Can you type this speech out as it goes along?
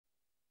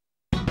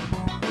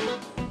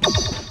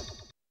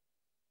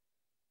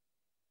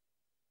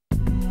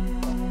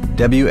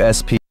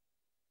WSP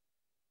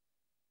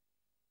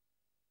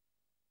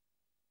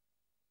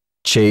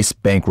Chase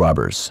bank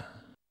robbers.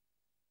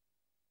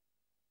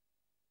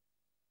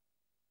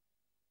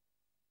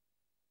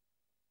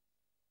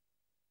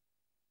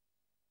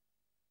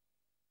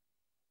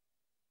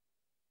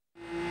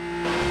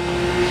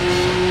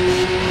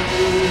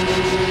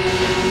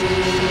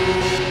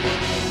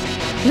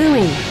 Blue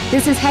Wing,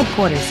 this is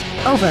headquarters.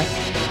 Over.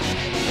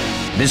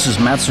 This is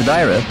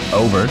Matsudaira.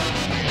 Over.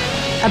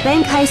 A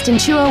bank heist in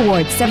Chuo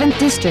Ward, 7th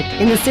District,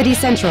 in the city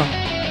central.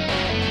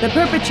 The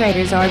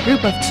perpetrators are a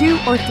group of 2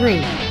 or 3.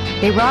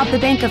 They robbed the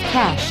bank of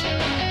cash.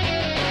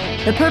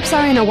 The perps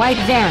are in a white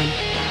van.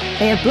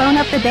 They have blown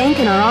up the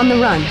bank and are on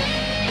the run.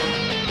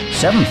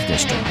 7th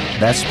District.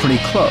 That's pretty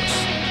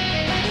close.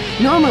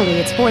 Normally,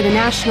 it's for the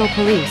National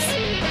Police.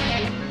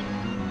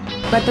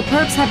 But the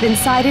perps have been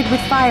sighted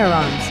with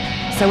firearms,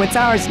 so it's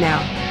ours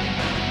now.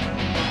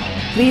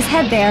 Please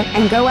head there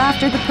and go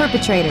after the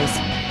perpetrators.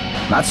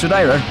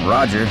 Matsudaira,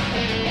 roger.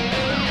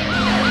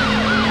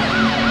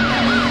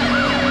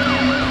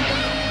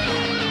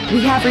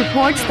 We have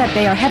reports that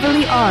they are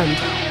heavily armed.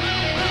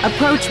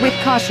 Approach with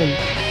caution.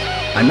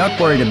 I'm not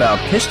worried about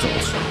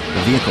pistols.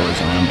 The vehicle is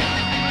armed.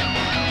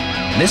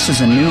 This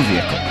is a new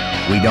vehicle.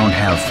 We don't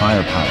have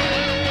firepower.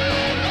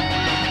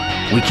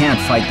 We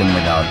can't fight them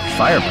without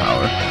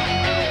firepower.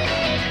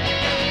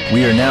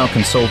 We are now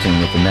consulting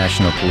with the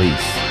National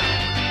Police.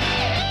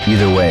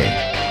 Either way,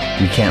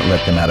 we can't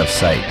let them out of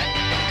sight.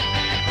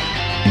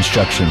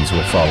 Instructions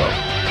will follow.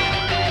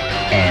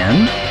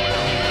 And?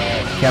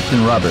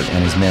 Captain Robert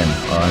and his men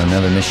are on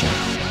another mission.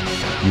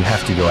 You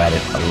have to go at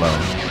it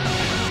alone.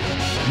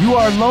 You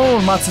are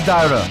alone,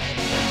 Matsudaira.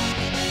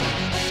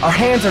 Our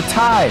hands are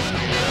tied.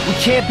 We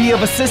can't be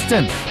of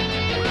assistance.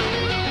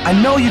 I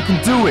know you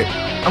can do it.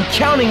 I'm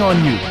counting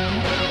on you.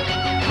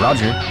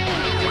 Roger.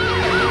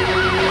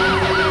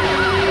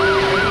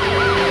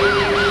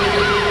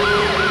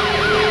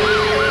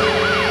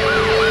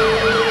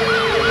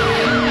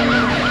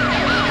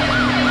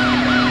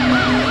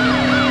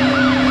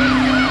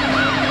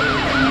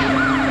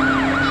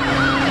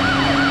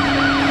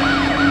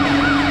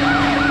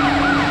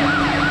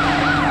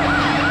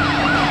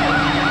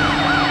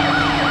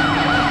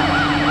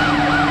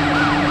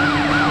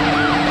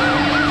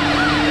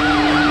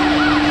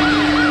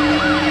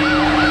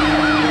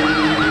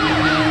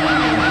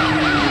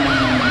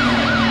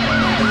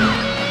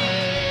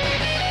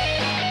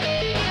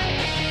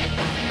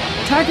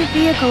 Target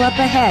vehicle up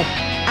ahead.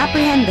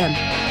 Apprehend them.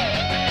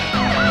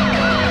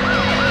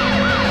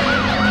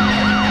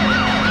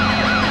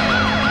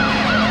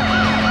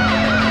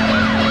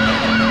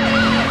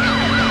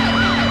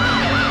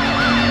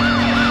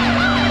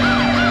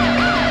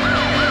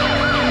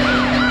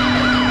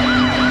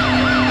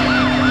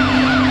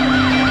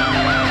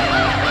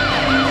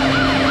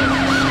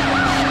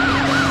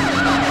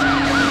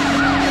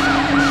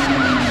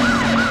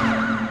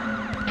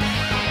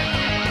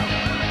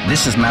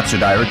 This is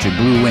Matsudaira to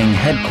Blue Wing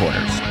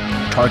headquarters.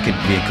 Target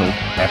vehicle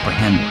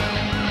apprehended.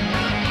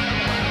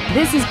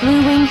 This is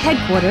Blue Wing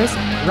headquarters.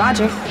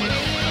 Roger.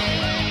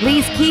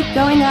 Please keep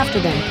going after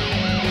them.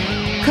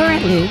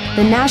 Currently,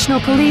 the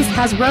National Police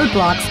has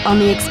roadblocks on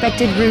the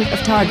expected route of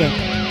target.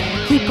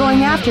 Keep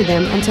going after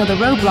them until the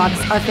roadblocks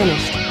are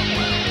finished.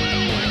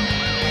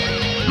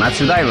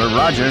 Matsudaira,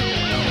 roger.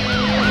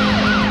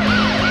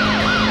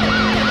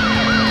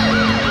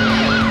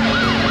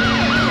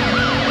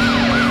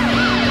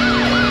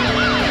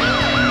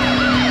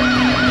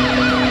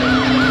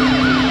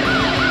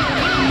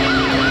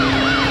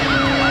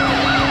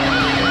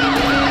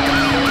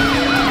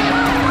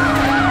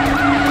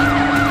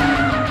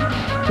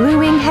 Blue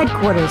Wing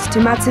headquarters to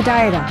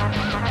Matsudaira.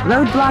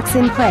 Roadblocks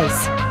in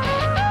place.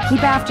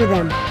 Keep after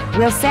them.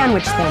 We'll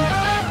sandwich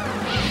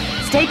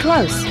them. Stay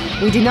close.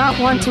 We do not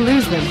want to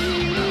lose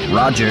them.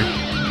 Roger.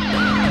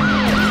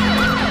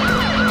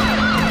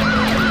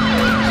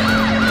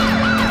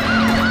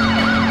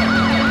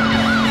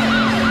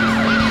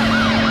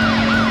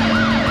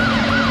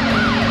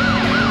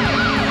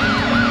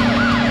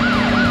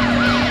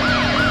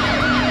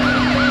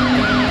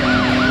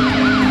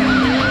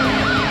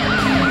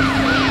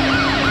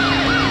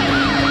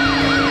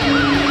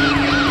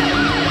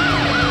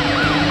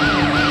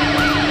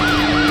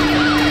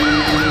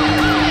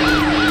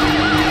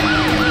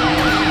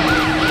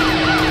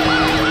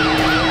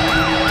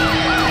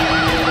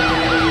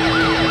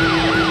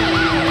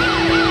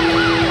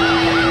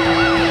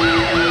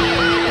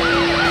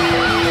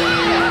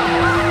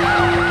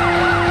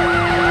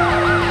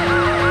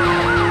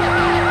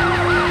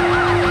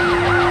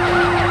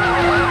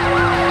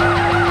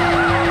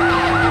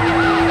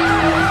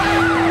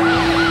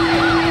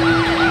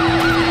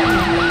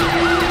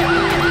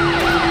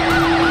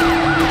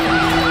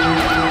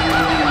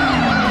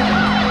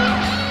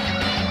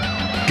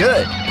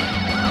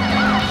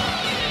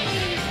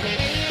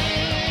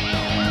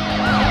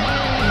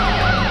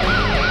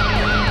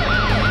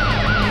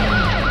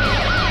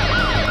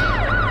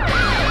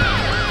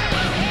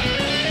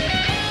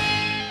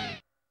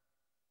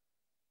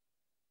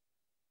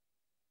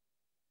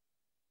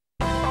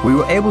 We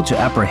were able to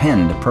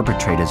apprehend the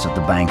perpetrators of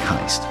the bank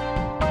heist.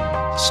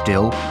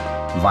 Still,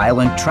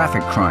 violent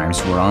traffic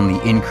crimes were on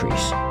the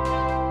increase.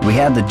 We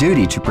had the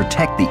duty to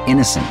protect the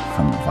innocent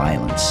from the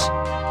violence.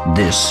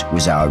 This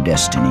was our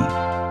destiny,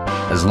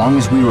 as long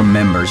as we were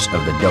members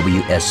of the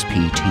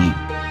WSP team.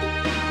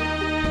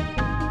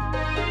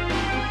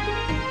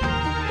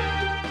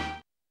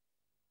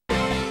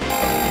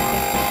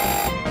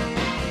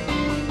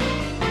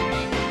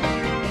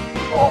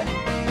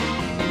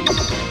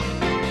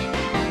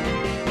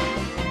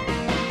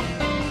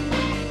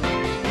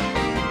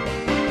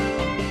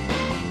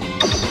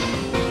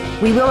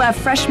 We will have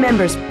fresh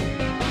members.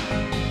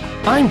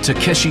 I'm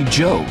Takeshi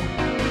Joe.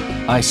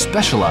 I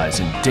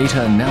specialize in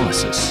data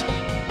analysis.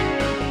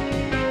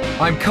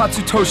 I'm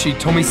Katsutoshi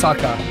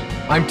Tomisaka.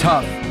 I'm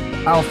tough.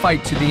 I'll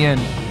fight to the end.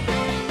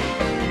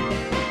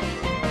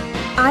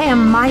 I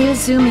am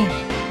Mayuzumi.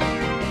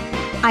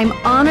 I'm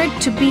honored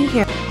to be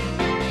here.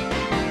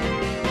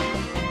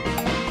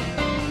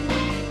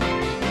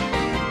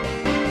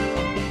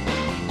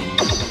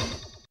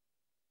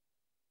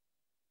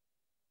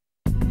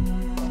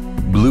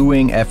 Blue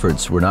Wing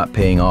efforts were not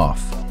paying off.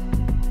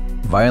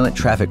 Violent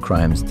traffic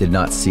crimes did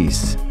not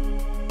cease.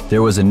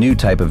 There was a new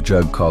type of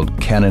drug called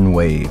Cannon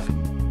Wave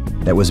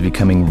that was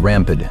becoming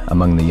rampant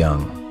among the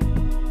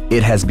young.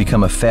 It has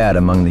become a fad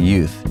among the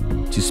youth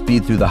to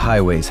speed through the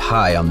highways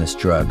high on this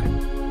drug.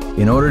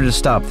 In order to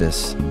stop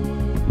this,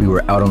 we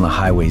were out on the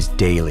highways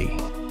daily.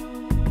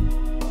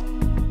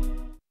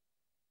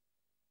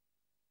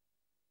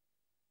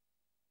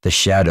 The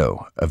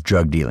shadow of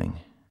drug dealing.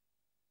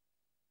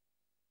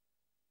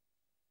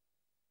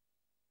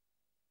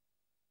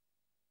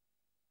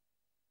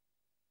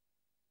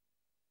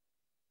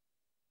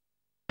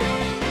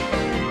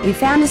 We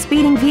found a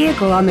speeding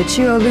vehicle on the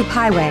Churo Loop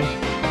Highway.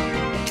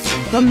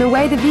 From the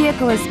way the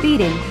vehicle is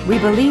speeding, we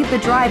believe the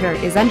driver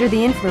is under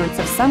the influence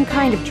of some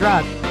kind of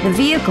drug. The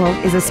vehicle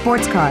is a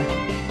sports car.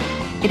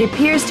 It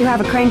appears to have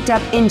a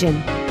cranked-up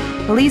engine.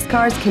 Police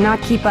cars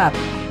cannot keep up.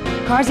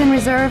 Cars in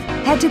reserve,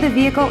 head to the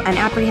vehicle and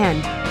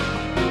apprehend.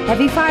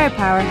 Heavy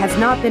firepower has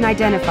not been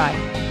identified.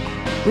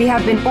 We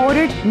have been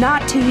ordered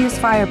not to use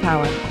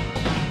firepower.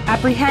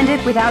 Apprehend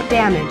it without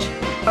damage.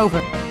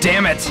 Over.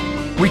 Damn it!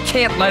 We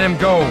can't let him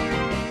go!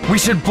 We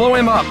should blow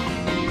him up!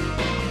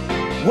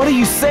 What are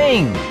you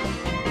saying?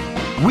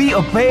 We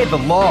obey the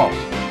law.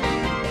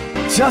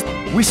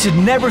 We should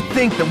never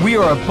think that we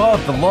are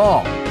above the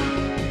law.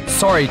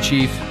 Sorry,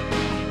 Chief.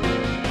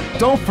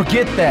 Don't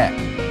forget that.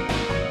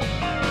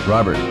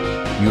 Robert,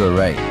 you are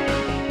right.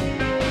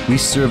 We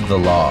serve the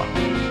law.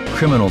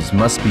 Criminals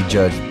must be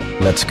judged.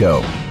 Let's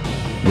go.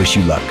 Wish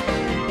you luck.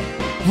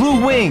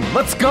 Blue Wing,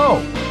 let's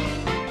go!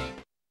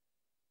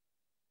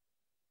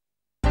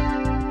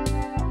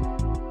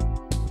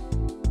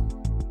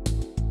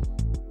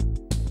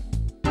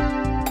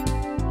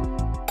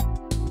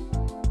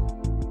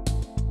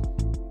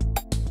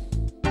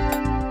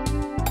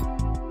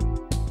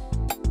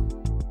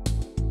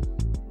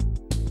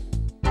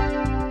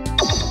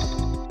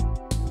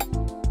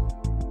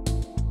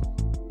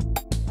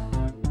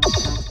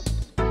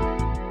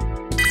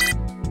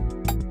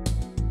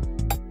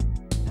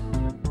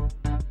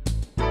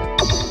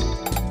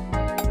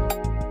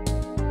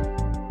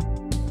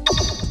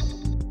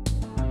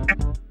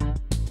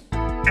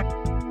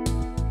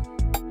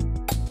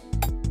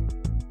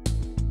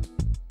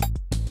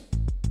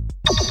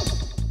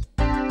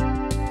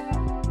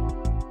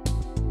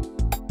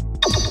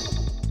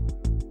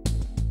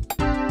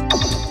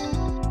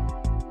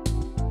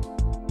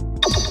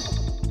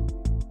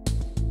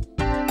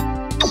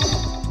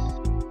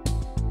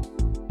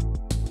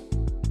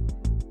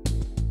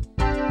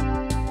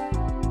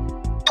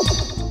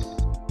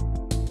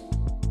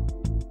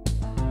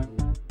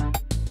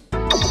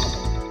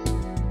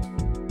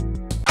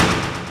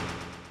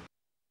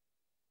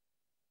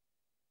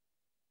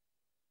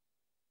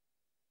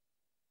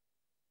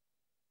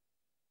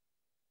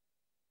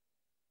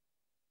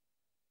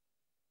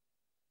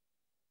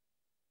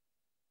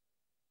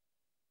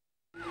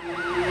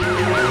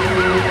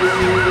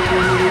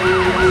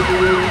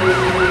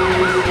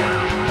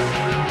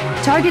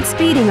 Target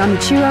speeding on the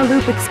Churo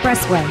Loop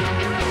Expressway.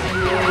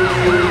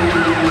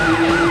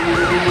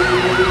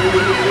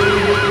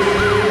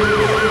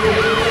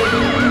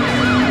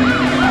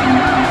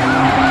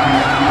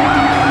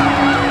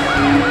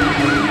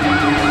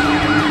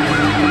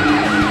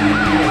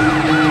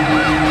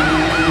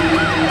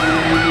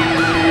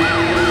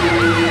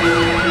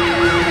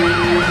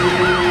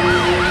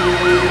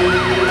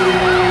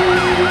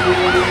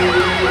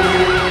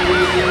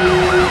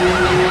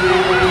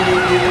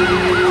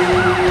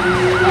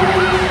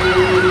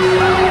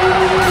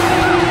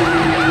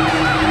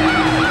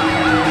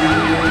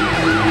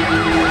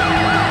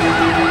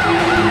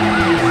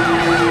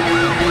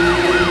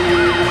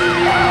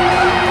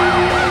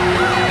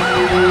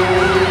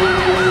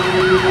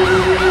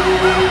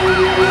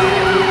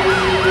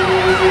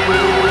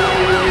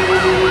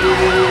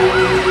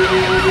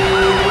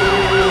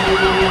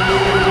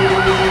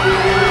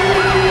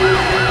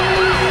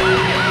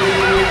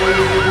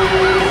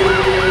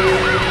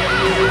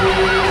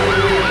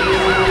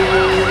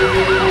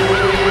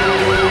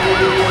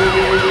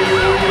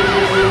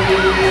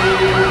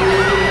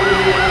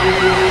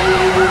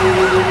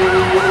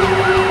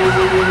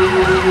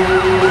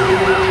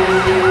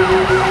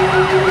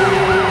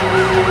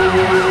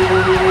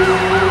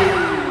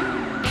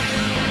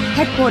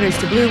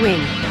 to Blue Wing.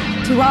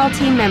 To all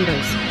team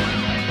members.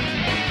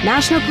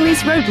 National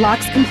Police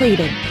roadblocks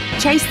completed.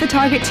 Chase the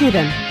target to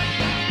them.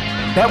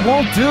 That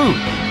won't do.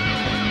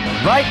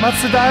 Right,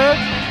 Matsudaira?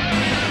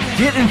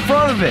 Get in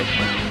front of it.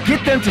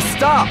 Get them to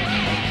stop.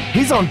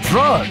 He's on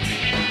drugs.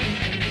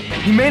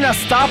 He may not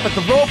stop at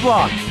the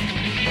roadblocks.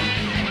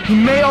 He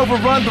may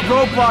overrun the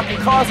roadblock and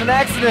cause an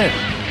accident.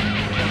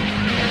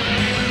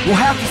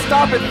 We'll have to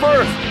stop it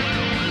first.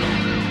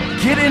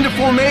 Get into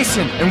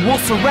formation and we'll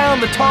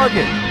surround the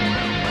target.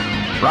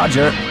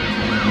 Roger.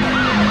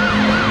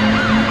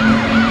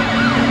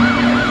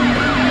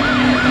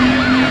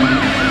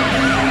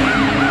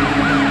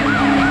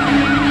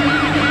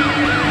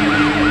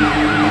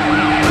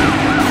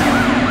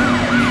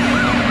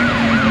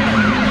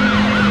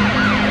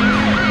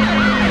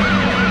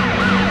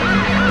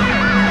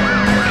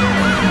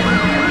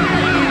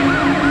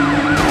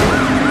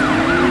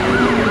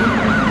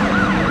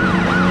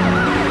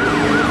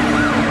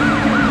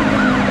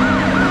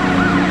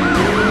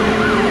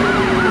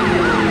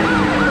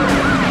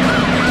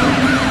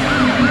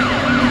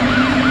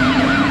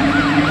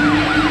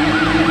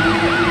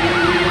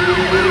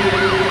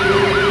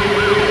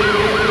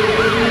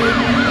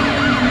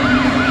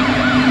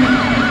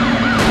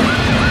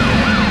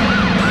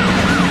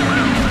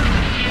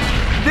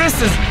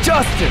 This is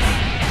justice!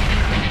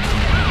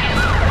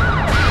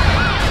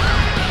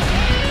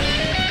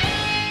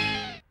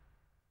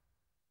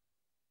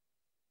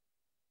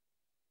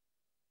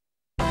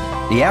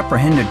 The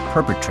apprehended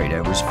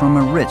perpetrator was from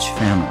a rich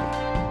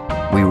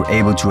family. We were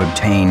able to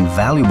obtain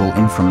valuable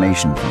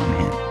information from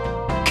him.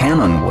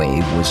 Cannon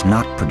Wave was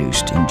not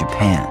produced in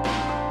Japan,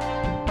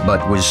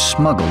 but was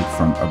smuggled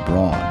from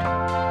abroad.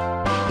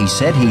 He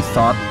said he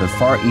thought the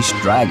Far East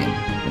Dragon,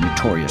 the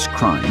notorious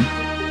crime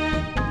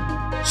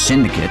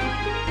syndicate,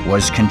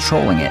 was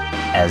controlling it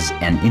as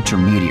an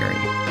intermediary.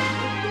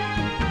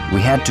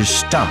 We had to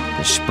stop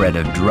the spread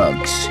of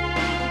drugs.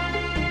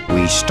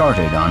 We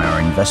started on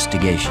our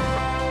investigation.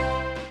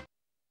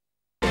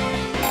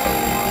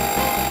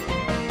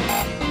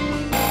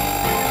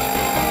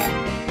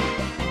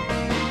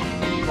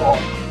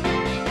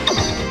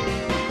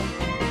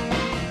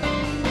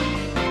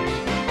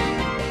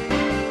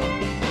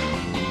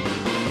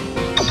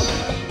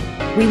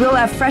 We will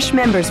have fresh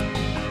members.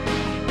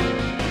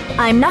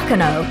 I'm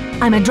Nakano.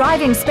 I'm a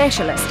driving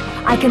specialist.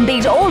 I can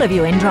beat all of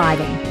you in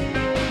driving.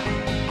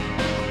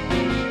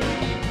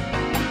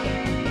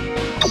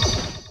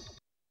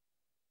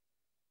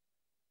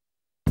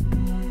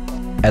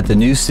 At the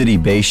New City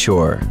Bay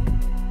Shore,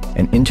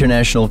 an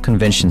international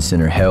convention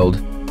center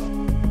held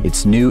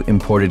its new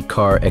imported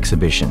car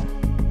exhibition.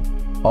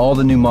 All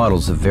the new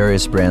models of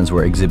various brands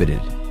were exhibited.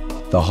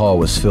 The hall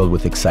was filled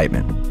with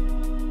excitement.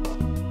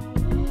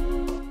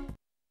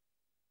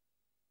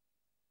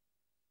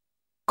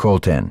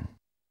 Colten.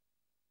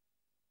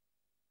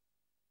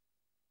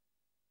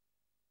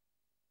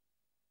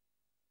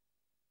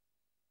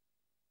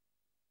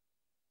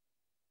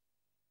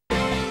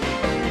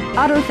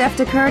 Auto theft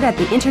occurred at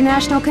the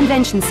International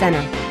Convention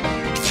Center.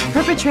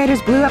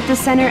 Perpetrators blew up the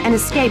center and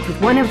escaped with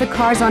one of the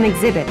cars on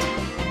exhibit.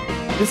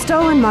 The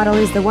stolen model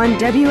is the one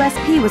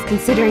WSP was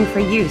considering for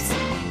use.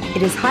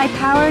 It is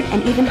high-powered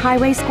and even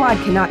Highway Squad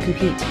cannot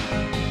compete.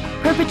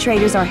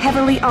 Perpetrators are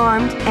heavily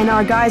armed and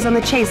our guys on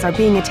the chase are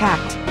being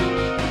attacked.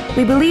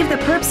 We believe the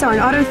Perps are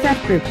an auto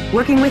theft group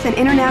working with an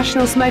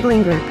international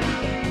smuggling group.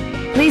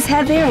 Please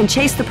head there and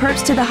chase the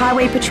Perps to the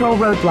Highway Patrol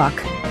roadblock.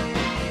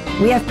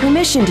 We have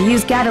permission to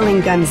use Gatling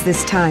guns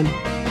this time.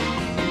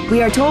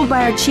 We are told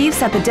by our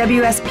chiefs at the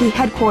WSP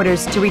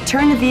headquarters to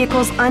return the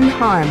vehicles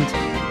unharmed.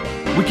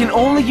 We can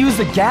only use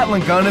the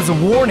Gatling gun as a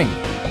warning.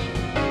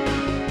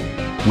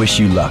 Wish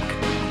you luck.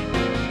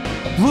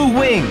 Blue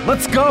Wing,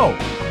 let's go!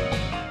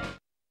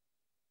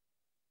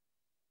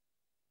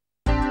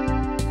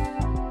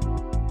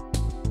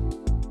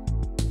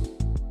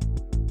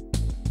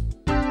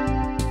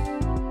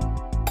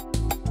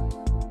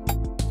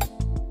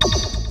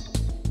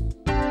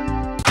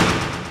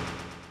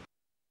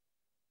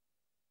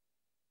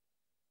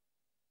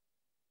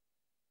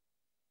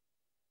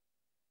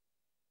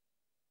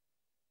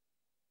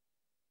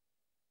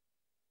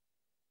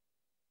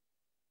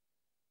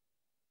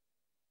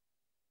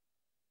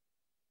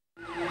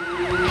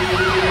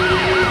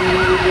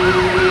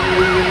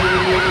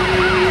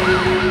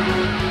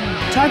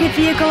 Target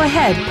vehicle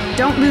ahead.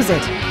 Don't lose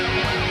it.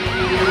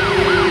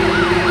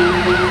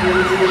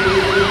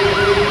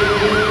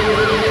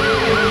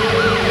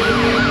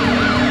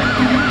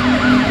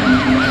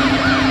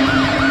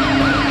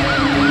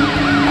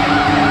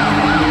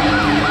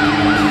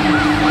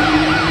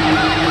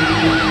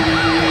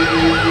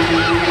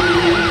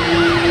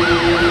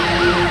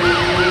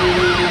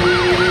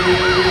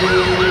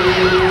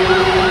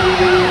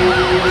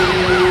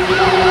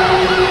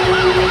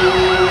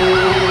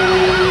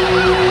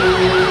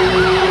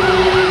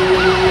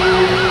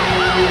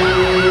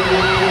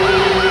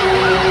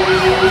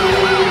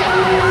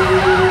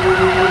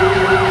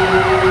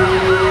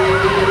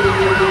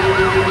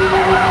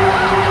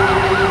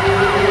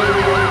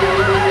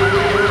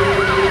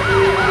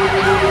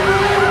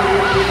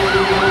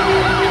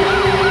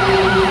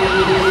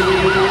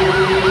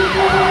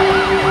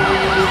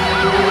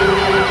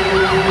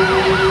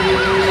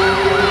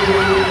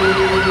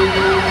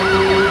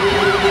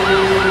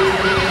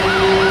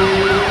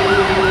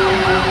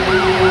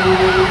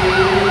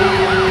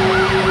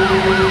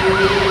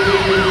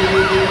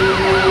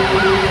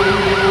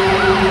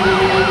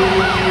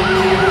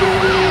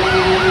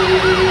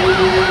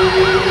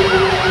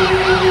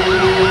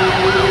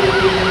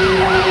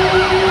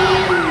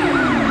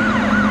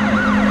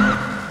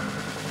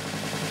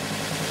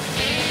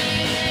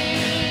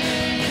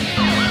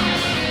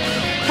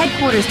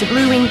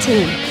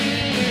 team.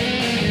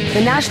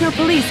 The National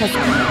Police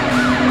has...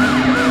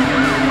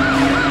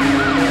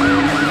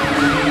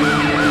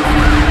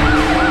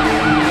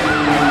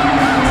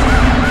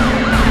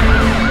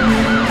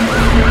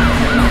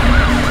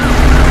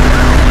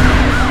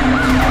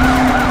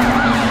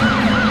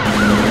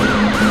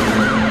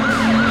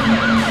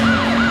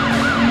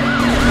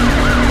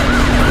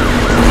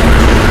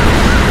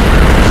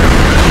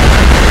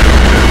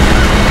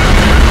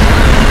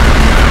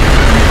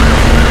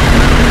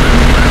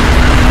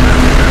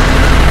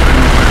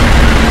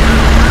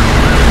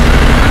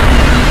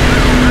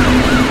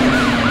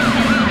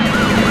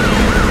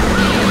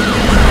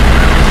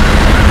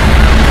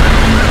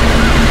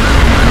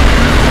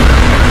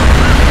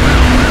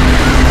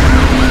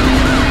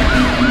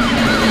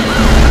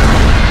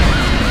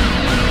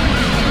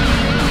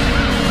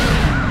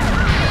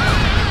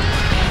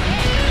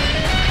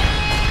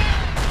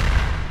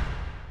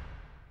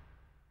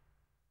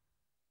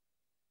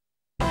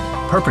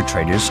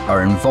 Perpetrators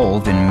are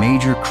involved in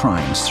major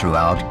crimes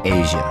throughout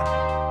Asia.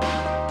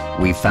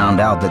 We found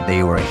out that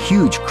they were a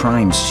huge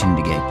crime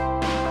syndicate,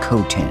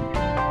 Koten.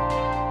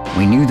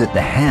 We knew that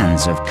the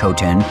hands of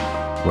Koten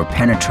were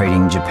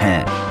penetrating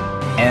Japan,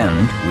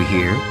 and we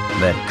hear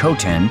that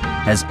Koten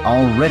has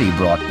already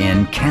brought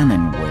in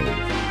Cannon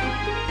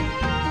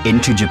Wave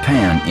into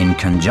Japan in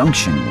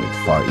conjunction with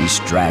Far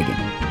East Dragon.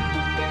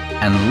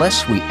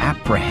 Unless we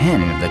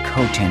apprehend the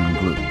Koten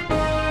group,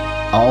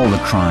 all the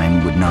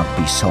crime would not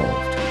be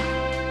solved.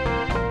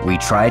 We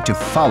tried to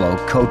follow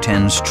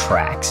Koten's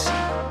tracks.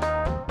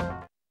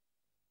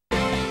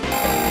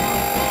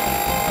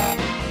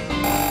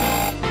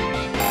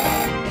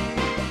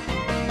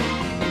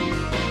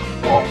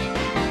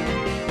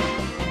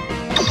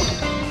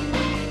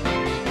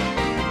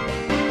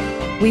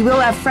 We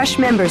will have fresh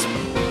members.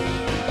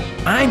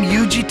 I'm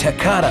Yuji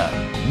Takada.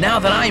 Now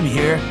that I'm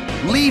here,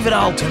 leave it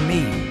all to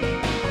me.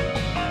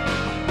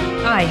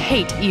 I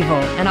hate evil,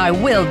 and I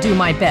will do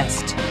my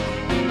best.